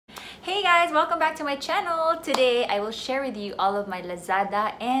Hey guys! Welcome back to my channel! Today, I will share with you all of my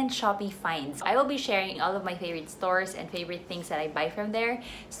Lazada and Shopee finds. I will be sharing all of my favorite stores and favorite things that I buy from there.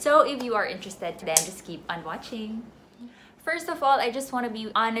 So if you are interested, then just keep on watching. First of all, I just want to be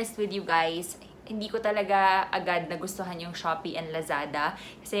honest with you guys. Hindi ko talaga agad nagustuhan yung Shopee and Lazada.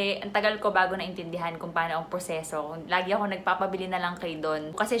 Kasi ang tagal ko bago naintindihan kung paano ang proseso. Lagi ako nagpapabili na lang kay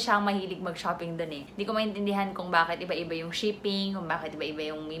doon. Kasi siyang mahilig mag-shopping doon eh. Hindi ko maintindihan kung bakit iba-iba yung shipping, kung bakit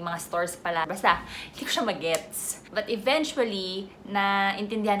iba-iba yung may mga stores pala. Basta, hindi ko siya mag-gets. But eventually,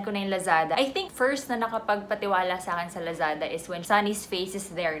 naintindihan ko na yung Lazada. I think first na nakapagpatiwala sa akin sa Lazada is when Sunny's face is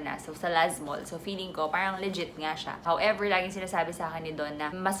there na. So, sa Lazmall. So, feeling ko parang legit nga siya. However, laging sinasabi sa akin ni Don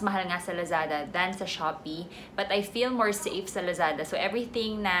na mas mahal nga sa Lazada than sa Shopee. But I feel more safe sa Lazada. So,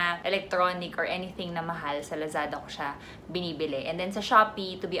 everything na electronic or anything na mahal sa Lazada ko siya binibili. And then sa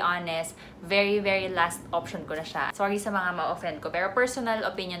Shopee, to be honest, very last option ko na siya. Sorry sa mga ma-offend ko. Pero personal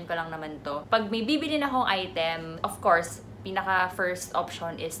opinion ko lang naman to. Pag may bibili na akong item, of course, pinaka first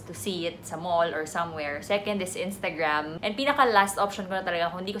option is to see it sa mall or somewhere. Second is Instagram. And pinaka last option ko na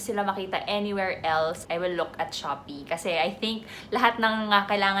talaga, kung hindi ko sila makita anywhere else, I will look at Shopee. Kasi I think lahat ng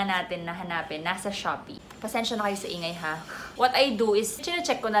kailangan natin na hanapin nasa Shopee. Pasensya na kayo sa ingay ha. What I do is,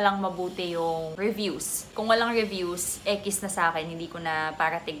 chine-check ko na lang mabuti yung reviews. Kung walang reviews, X na sa akin, hindi ko na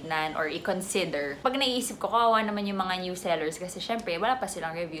para tignan or i-consider. Pag naiisip ko, kawawa naman yung mga new sellers kasi syempre, wala pa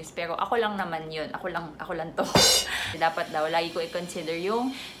silang reviews. Pero ako lang naman yun. Ako lang to. Dapat daw, lagi ko i-consider yung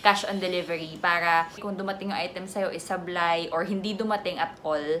cash on delivery para kung dumating yung item sa'yo is sablay or hindi dumating at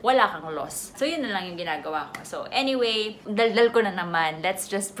all, wala kang loss. So, yun na lang yung ginagawa ko. So, anyway, daldal ko na naman. Let's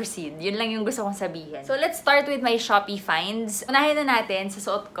just proceed. Yun lang yung gusto kong sabihin. So, let's start with my Shopee finds. Unahin na natin sa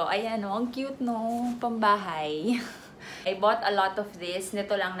suot ko. Ayan o, ang cute no. Pambahay. I bought a lot of this.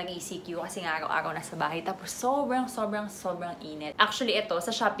 Nito lang nag-ECQ kasi nga araw-araw nasa bahay. Tapos sobrang init. Actually, ito,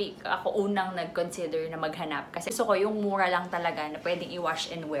 sa Shopee, ako unang nag-consider na maghanap. Kasi gusto ko yung mura lang talaga na pwedeng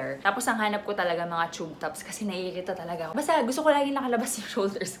i-wash and wear. Tapos ang hanap ko talaga mga tube tops kasi naiirita talaga ako. Basta gusto ko laging nakalabas yung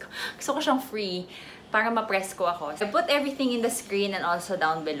shoulders ko. Gusto ko siyang free para ma-press ko ako. I put everything in the screen and also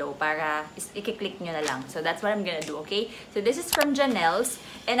down below para i-click nyo na lang. So that's what I'm gonna do, okay? So this is from Janelle's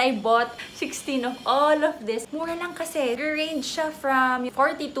and I bought 16 of all of this. Mura lang kasi. Range siya from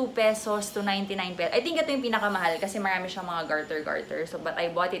 42 pesos to 99 pesos. I think ito yung pinakamahal kasi marami siyang mga garter. So but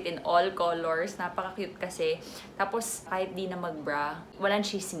I bought it in all colors. Napaka-cute kasi. Tapos kahit di na mag-bra, walang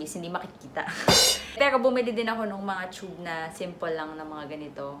chismis, hindi makikita. Pero bumili din ako ng mga tube na simple lang na mga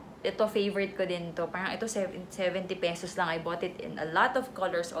ganito. Ito, favorite ko din to. Parang ito, 70 pesos lang. I bought it in a lot of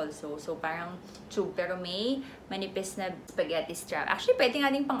colors also. So, parang tube. Pero may manipis na spaghetti strap. Actually, pwede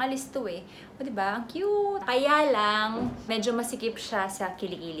nga din pang-alis to eh. O, diba? Ang cute! Kaya lang, medyo masikip siya sa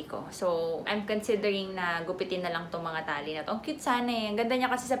kilikili ko. So, I'm considering na gupitin na lang tong mga tali na to. Ang cute sana eh. Ang ganda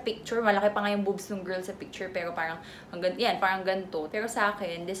niya kasi sa picture. Malaki pa nga yung boobs ng girl sa picture. Pero parang, yan, parang ganito. Pero sa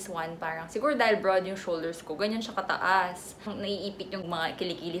akin, this one, parang, siguro dahil broad yung shoulders ko, ganyan siya kataas. Naiipit yung mga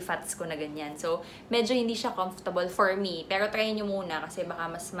kilikili fats ko na ganyan. So, medyo hindi siya comfortable for me. Pero try nyo muna kasi baka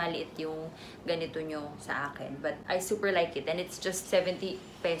mas maliit yung ganito nyo sa akin. But I super like it. And it's just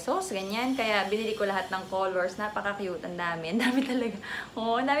 70 pesos, ganyan. Kaya binili ko lahat ng colors. Napaka-cute. Ang dami. Ang dami talaga.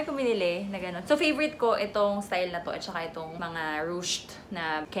 Oo, ang dami ko binili na gano'n. So, favorite ko itong style na to at saka itong mga ruched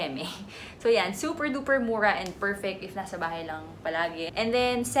na keme. So, yan. Super duper mura and perfect if nasa bahay lang palagi. And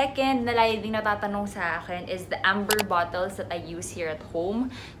then, second na lagi din natatanong sa akin is the amber bottles that I use here at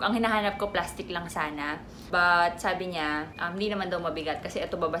home. Ang hinahanap ko, plastic lang sana. But, sabi niya, hindi naman daw mabigat kasi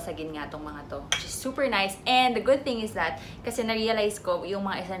ito babasagin nga itong mga to. Which is super nice. And the good thing is that, kasi na-realize ko, yung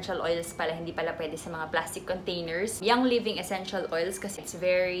mga essential oils pala, hindi pala pwede sa mga plastic containers. Young Living essential oils kasi it's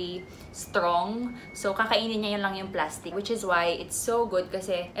very strong. So, kakainin niya yun lang yung plastic. Which is why it's so good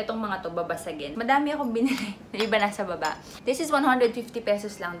kasi itong mga to babasagin. Madami akong binili. Iba na sa baba. This is 150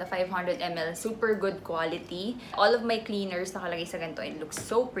 pesos lang, the 500 ml. Super good quality. All of my cleaners nakalagay sa ganito. It looks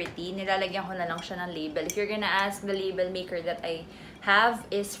so pretty. Nilalagyan ko na lang siya ng label. If you're gonna ask, the label maker that I have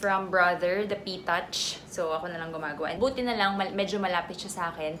is from Brother, the P-Touch. So, ako na lang gumagawa. And buti na lang, medyo malapit siya sa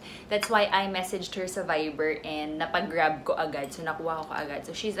akin. That's why I messaged her sa Viber and napag-grab ko agad. So, nakuha ko agad.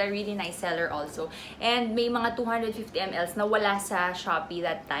 So, she's a really nice seller also. And may mga 250 mls na wala sa Shopee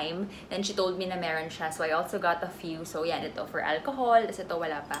that time. And she told me na meron siya. So, I also got a few. So, yan. Ito for alcohol. Tapos ito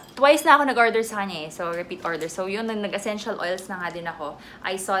wala pa. Twice na ako nag-order sa kanya eh. So, repeat order. So, yun, nag-essential oils na nga din ako.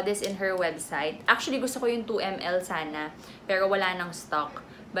 I saw this in her website. Actually, gusto ko yung 2 ml sana. Pero wala nang stock.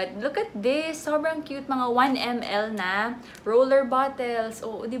 But look at this. Sobrang cute. Mga 1 ml na roller bottles.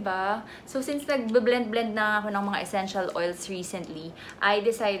 Oo, diba? So, since nag-blend-blend na ako ng mga essential oils recently, I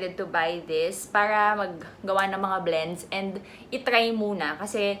decided to buy this para maggawa ng mga blends and itry muna.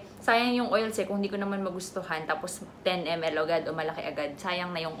 Kasi, sayang yung oils eh. Kung hindi ko naman magustuhan, tapos 10 ml agad o malaki agad, sayang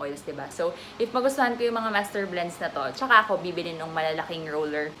na yung oils, diba? So, if magustuhan ko yung mga master blends na to, tsaka ako bibili ng malalaking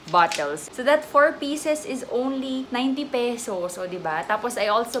roller bottles. So, that 4 pieces is only 90 pesos. O, diba? Tapos, I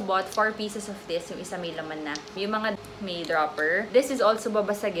also bought 4 pieces of this. Yung isa may laman na. Yung mga may dropper. This is also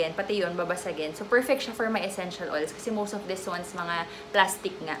babasagin. Pati yun, babasagin. So, perfect siya for my essential oils. Kasi most of this ones, mga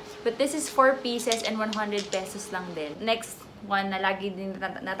plastic nga. But this is 4 pieces and 100 pesos lang din. Next one na lagi din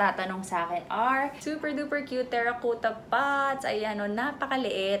natatanong sa akin are super duper cute terracotta pots. Ayan o,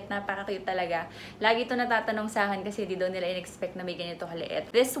 napakaliit, napaka-cute talaga. Lagi ito natatanong sa akin kasi di daw nila in-expect na may ganito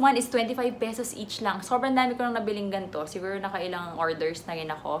kaliit. This one is 25 pesos each lang. Sobrang dami ko nang nabiling ganito. Siguro nakailang orders na rin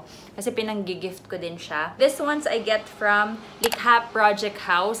ako kasi pinang-gift ko din siya. This ones I get from Likha Project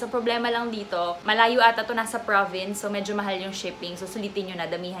House. Ang problema lang dito, malayo ata to, nasa province, so medyo mahal yung shipping. So sulitin nyo na,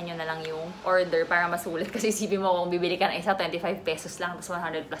 damihan nyo na lang yung order para masulit kasi isipin mo kung bibili ka ng isa 25 pesos lang, tapos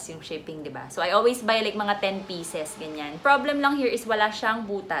 100 plus yung shipping, diba? So, I always buy like mga 10 pieces, ganyan. Problem lang here is wala siyang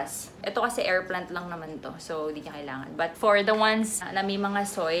butas. Ito kasi air plant lang naman to, so hindi niya kailangan. But for the ones na may mga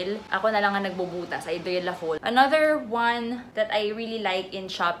soil, ako na lang ang nagbubutas. I drill a hole. Another one that I really like in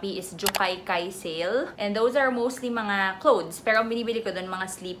Shopee is Jukai Kai sale. And those are mostly mga clothes. Pero ang binibili ko doon,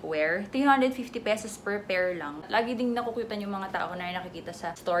 mga sleepwear. 350 pesos per pair lang. Lagi ding nakukutan yung mga tao na nakikita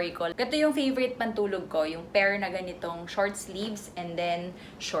sa story ko. Ito yung favorite pantulog ko, yung pair na ganitong short sleeves and then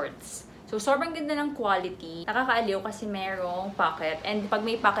shorts. So, sobrang ganda ng quality. Nakakaaliw kasi merong pocket. And pag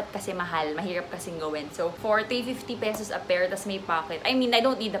may pocket kasi mahal, mahirap kasing gawin. So, for 350 pesos a pair, tas may pocket. I mean, I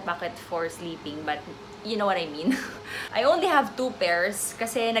don't need a pocket for sleeping, but you know what I mean. I only have 2 pairs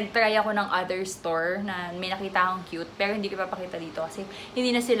kasi nag-try ako ng other store na may nakita akong cute pero hindi ko papakita dito kasi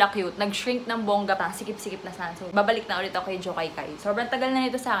hindi na sila cute. Nag-shrink ng bongga pa. Sikip-sikip na sana. So, babalik na ulit ako kay Jukai Kai. Sobrang tagal na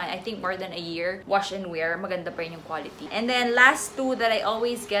nito sa akin. I think more than a year. Wash and wear. Maganda pa rin yung quality. And then, last 2 that I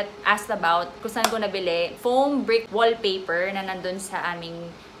always get asked about kung saan ko nabili. Foam brick wallpaper na nandun sa aming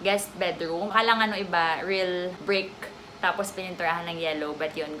guest bedroom. Akala nga no iba, real brick. Tapos pininturahan ng yellow,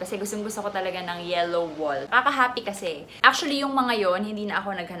 but yun. Kasi gustong-gusto ko talaga ng yellow wall. Kaka-happy kasi. Actually, yung mga yon hindi na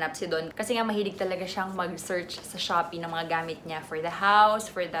ako naghanap si Don. Kasi nga mahilig talaga siyang mag-search sa Shopee ng mga gamit niya for the house,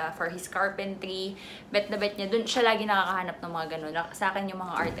 for his carpentry. Bet na bet niya. Doon siya lagi nakakahanap ng mga ganun. Sa akin yung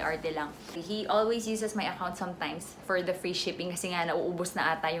mga arte-arte lang. He always uses my account sometimes for the free shipping kasi nga nauubos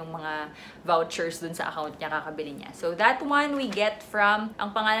na ata yung mga vouchers dun sa account niya, kakabili niya. So, that one we get from,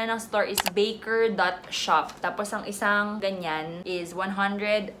 ang pangalan ng store is baker.shop. Tapos, ang isang ganyan is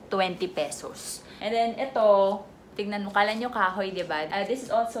 120 pesos. And then, ito, tignan mo, kala nyo kahoy, diba? This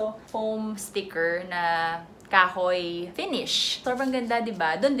is also foam sticker na kahoy finish. Sobrang ganda,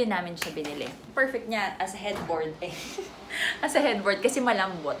 diba? Doon din namin siya binili. Perfect niya as a headboard. As a headboard kasi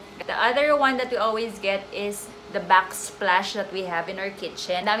malambot. The other one that we always get is the backsplash that we have in our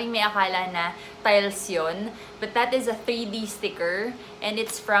kitchen. Daming may akala na tiles yun. But that is a 3D sticker. And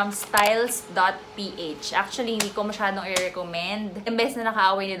it's from styles.ph. Actually, hindi ko masyadong i-recommend. Ilang beses na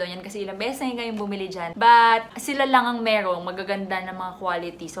nakaaway ni Don yan kasi ilang beses na kayong bumili dyan. But sila lang ang merong magaganda na mga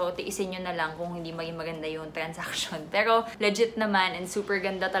quality. So, tiisin nyo na lang kung hindi maging maganda yung transaction. Pero legit naman and super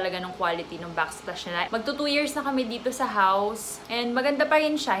ganda talaga ng quality ng backsplash nila. Magto 2 years na kami dito sa house. And maganda pa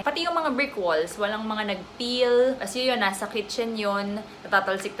rin siya. Pati yung mga brick walls, walang mga nag-peel. Kasi yun, nasa kitchen yun.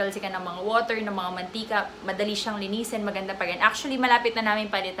 Natatalsik-talsikan ng mga water, ng mga mantika. Madali siyang linisin. Maganda pa rin. Actually, malapit na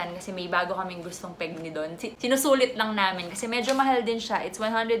namin palitan kasi may bago kaming gustong peg ni Don. Sinusulit lang namin kasi medyo mahal din siya. It's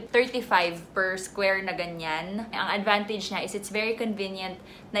 135 per square na ganyan. Ang advantage niya is it's very convenient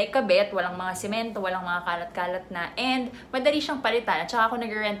na ikabit. Walang mga semento, walang mga kalat-kalat na. And madali siyang palitan. At saka kung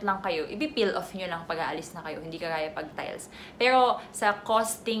nag-rent lang kayo, i-peel off nyo lang pag aalis na kayo. Hindi kagaya pag tiles. Pero sa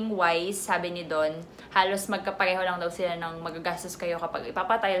costing wise, sabi ni Don, halos magkapareho lang daw sila ng magagastos kayo kapag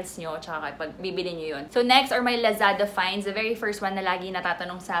ipapatiles nyo tsaka kapag bibili nyo yun. So next are my Lazada finds. The very first one na lagi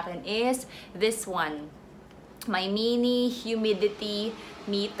natatanong sa akin is this one. My mini humidity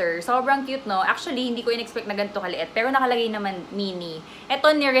meter. Sobrang cute, no? Actually, hindi ko in-expect na ganito kaliit. Pero nakalagay naman mini. Ito,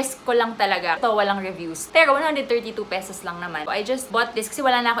 ni-risk ko lang talaga. Ito, walang reviews. Pero 132 pesos lang naman. So, I just bought this kasi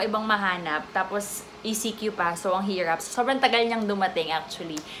wala na ako ibang mahanap. Tapos, ECQ pa, so ang hirap. Sobrang tagal niyang dumating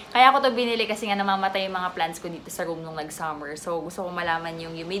actually. Kaya ako to binili kasi nga namamatay yung mga plants ko dito sa room nung nag-summer. So gusto ko malaman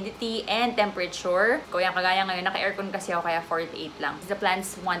yung humidity and temperature. Kagaya ngayon, naka-aircon kasi ako kaya 48 lang. The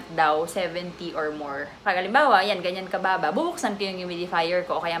plants want daw 70 or more. Halimbawa, yan, ganyan kababa. Bubuksan ko yung humidifier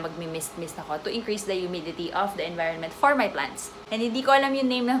ko o kaya magmi-mist-mist ako to increase the humidity of the environment for my plants. And hindi ko alam yung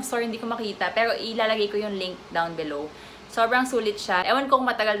name ng store, hindi ko makita, pero ilalagay ko yung link down below. Sobrang sulit siya. Ewan ko kung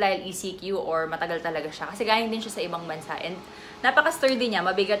matagal dahil ECQ or matagal talaga siya. Kasi galing din siya sa ibang bansa. And napaka-sturdy niya.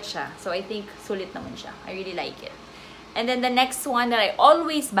 Mabigat siya. So I think sulit naman siya. I really like it. And then the next one that I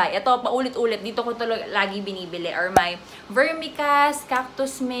always buy, ito paulit-ulit, dito ko talaga lagi binibili, are my vermicast,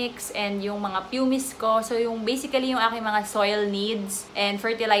 cactus mix, and yung mga pumice ko. So yung basically yung aking mga soil needs and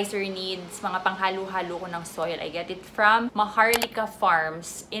fertilizer needs, mga panghalo-halo ko ng soil. I get it from Maharlika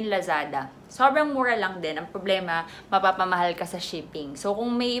Farms in Lazada. Sobrang mura lang din. Ang problema, mapapamahal ka sa shipping. So,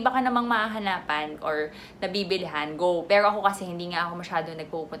 kung may iba ka namang mahahanapan or nabibilihan, go. Pero ako kasi hindi nga ako masyadong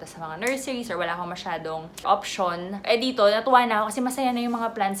nagpupunta sa mga nurseries or wala akong masyadong option. Eh dito, natuwa na ako kasi masaya na yung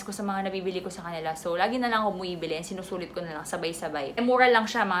mga plants ko sa mga nabibili ko sa kanila. So, lagi na lang ako bumibili and sinusulit ko na lang sabay-sabay. Eh, mura lang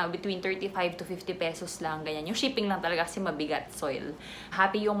siya, mga between 35 to 50 pesos lang, ganyan. Yung shipping lang talaga kasi mabigat soil.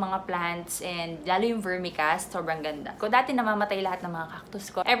 Happy yung mga plants and lalo yung vermicast, sobrang ganda. Ko dati namamatay lahat ng mga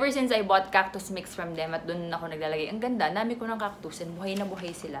cactus ko. Ever since I bought cactus mix from them at doon ako naglalagay. Ang ganda, dami ko ng cactus and buhay na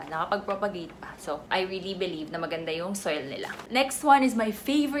buhay sila. Nakapag-propagate pa. So, I really believe na maganda yung soil nila. Next one is my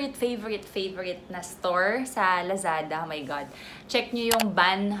favorite na store sa Lazada. Oh my God. Check nyo yung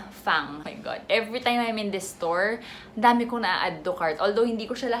BANFANG. Oh my God. Every time I'm in this store, dami kong na-add to cart. Although, hindi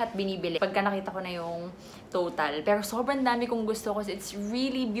ko siya lahat binibili. Pagka nakita ko na yung total. Pero sobrang dami kong gusto kasi it's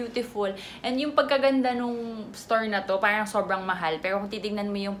really beautiful. And yung pagkaganda nung store na to, parang sobrang mahal. Pero kung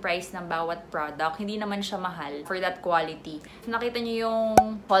titignan mo yung price ng bawat product, hindi naman siya mahal for that quality. Nakita nyo yung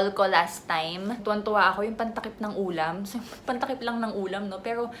haul ko last time. Tuwan-tuwa ako yung pantakip ng ulam. So, pantakip lang ng ulam, no?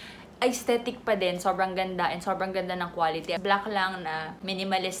 Pero aesthetic pa din, sobrang ganda and sobrang ganda ng quality. Black lang na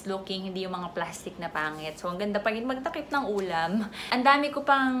minimalist looking, hindi yung mga plastic na pangit. So, ang ganda pa rin magtakip ng ulam. Ang dami ko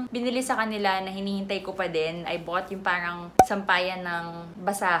pang binili sa kanila na hinihintay ko pa din. I bought yung parang sampayan ng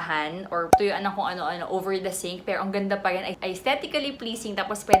basahan or tuyuan ng kung ano-ano over the sink. Pero ang ganda pa rin. Aesthetically pleasing.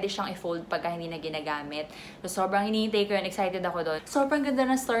 Tapos pwede siyang i-fold pagka hindi na ginagamit. So, sobrang hinihintay ko yun. Excited ako doon. Sobrang ganda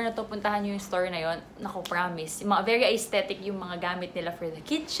ng store na to. Puntahan nyo yung store na yun. Naku, promise. Yung mga very aesthetic yung mga gamit nila for the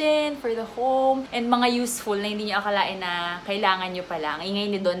kitchen, for the home, and mga useful na hindi nyo akalain na kailangan nyo pala. Ang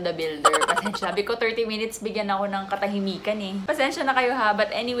ingay ni Don the Builder. Pasensya. Sabi ko 30 minutes bigyan ako ng katahimikan eh. Pasensya na kayo ha.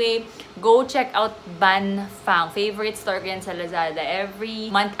 But anyway, go check out BANFANG. Favorite store ko yan sa Lazada.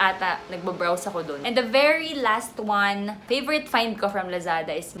 Every month ata, nagbabrowse ako dun. And the very last one, favorite find ko from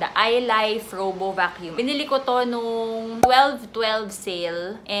Lazada is the ILIFE Robo Vacuum. Binili ko to nung 12/12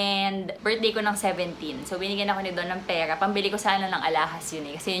 sale and birthday ko ng 17. So, binigyan ako ni Don ng pera. Pambili ko sana ng alahas yun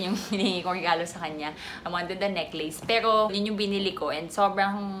eh. Kasi yun yung hinihingi kong regalo sa kanya. I wanted the necklace. Pero, yun yung binili ko and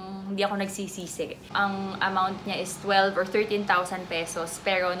sobrang hindi ako nagsisisi. Ang amount niya is 12 or 13,000 pesos.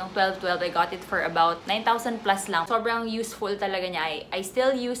 Pero, nung 12/12, I got it for about 9,000 plus lang. Sobrang useful talaga niya. I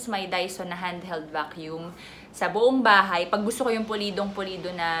still use my Dyson na handheld vacuum sa buong bahay. Pag gusto ko yung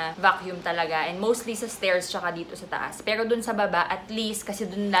pulidong-pulido na vacuum talaga. And mostly sa stairs tsaka dito sa taas. Pero dun sa baba, at least, kasi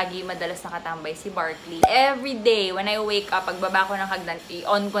dun lagi madalas nakatambay si Barkley. Every day, when I wake up, pagbaba ko ng hagdan,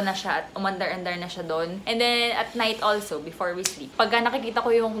 i-on ko na siya at umandar-andar na siya dun. And then, at night also, before we sleep. Pagka nakikita ko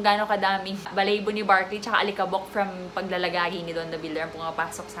yung gano'ng kadaming balaybo ni Barkley tsaka alikabok from paglalagagi ni Don the Builder ang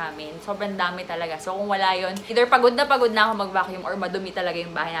pumapasok sa amin. Sobrang dami talaga. So, kung wala yun, either pagod na ako mag-vacuum or madumi talaga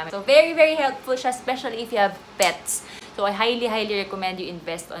yung bahay namin. So, very, very helpful siya, especially if you have pets. So, I highly recommend you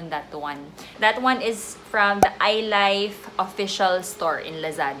invest on that one. That one is from the ILIFE official store in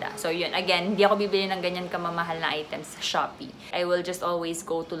Lazada. So, yun. Again, hindi ako bibili ng ganyan kamamahal na items sa Shopee. I will just always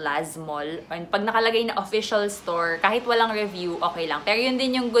go to Lazmall. And pag nakalagay na official store, kahit walang review, okay lang. Pero yun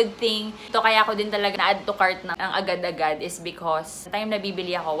din yung good thing. Ito kaya ako din talaga na-add to cart ng agad-agad is because the time na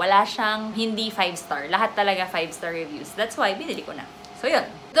bibili ako, wala siyang hindi 5-star. Lahat talaga 5-star reviews. That's why, binili ko na. So, yun.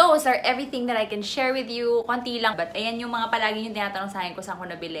 Those are everything that I can share with you. Konti lang. But, ayan yung mga palagi yung tinatanong sa akin kung saan ko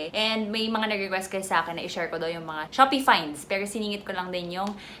nabili. And may mga nag-request kayo sa akin na i-share ko daw yung mga Shopee finds. Pero siningit ko lang din yung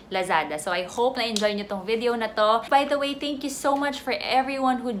Lazada. So, I hope na enjoy nyo tong video na to. By the way, thank you so much for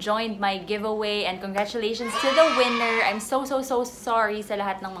everyone who joined my giveaway. And congratulations to the winner. I'm so sorry sa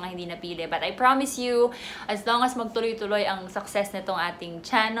lahat ng mga hindi napili. But I promise you, as long as magtuloy-tuloy ang success nitong ating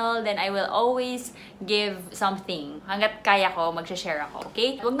channel, then I will always give something. Hanggat kaya ko, mag-share ako.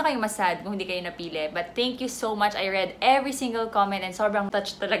 Okay? Huwag na kayong masad kung hindi kayo napili. But thank you so much. I read every single comment and sobrang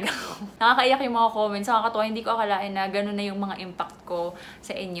touched talaga ako. Nakakaiyak yung mga comments. Nakakatawa, hindi ko akalain na ganun na yung mga impact ko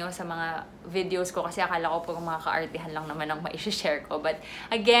sa inyo, sa mga videos ko kasi akala ko puro mga kaartihan lang naman ang ma-share ko. But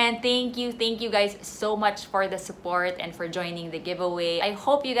again, thank you guys so much for the support and for joining the giveaway. I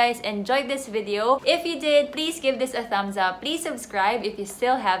hope you guys enjoyed this video. If you did, please give this a thumbs up. Please subscribe if you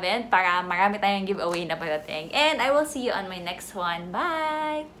still haven't para marami tayong giveaway na parating. And I will see you on my next one.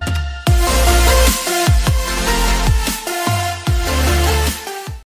 Bye!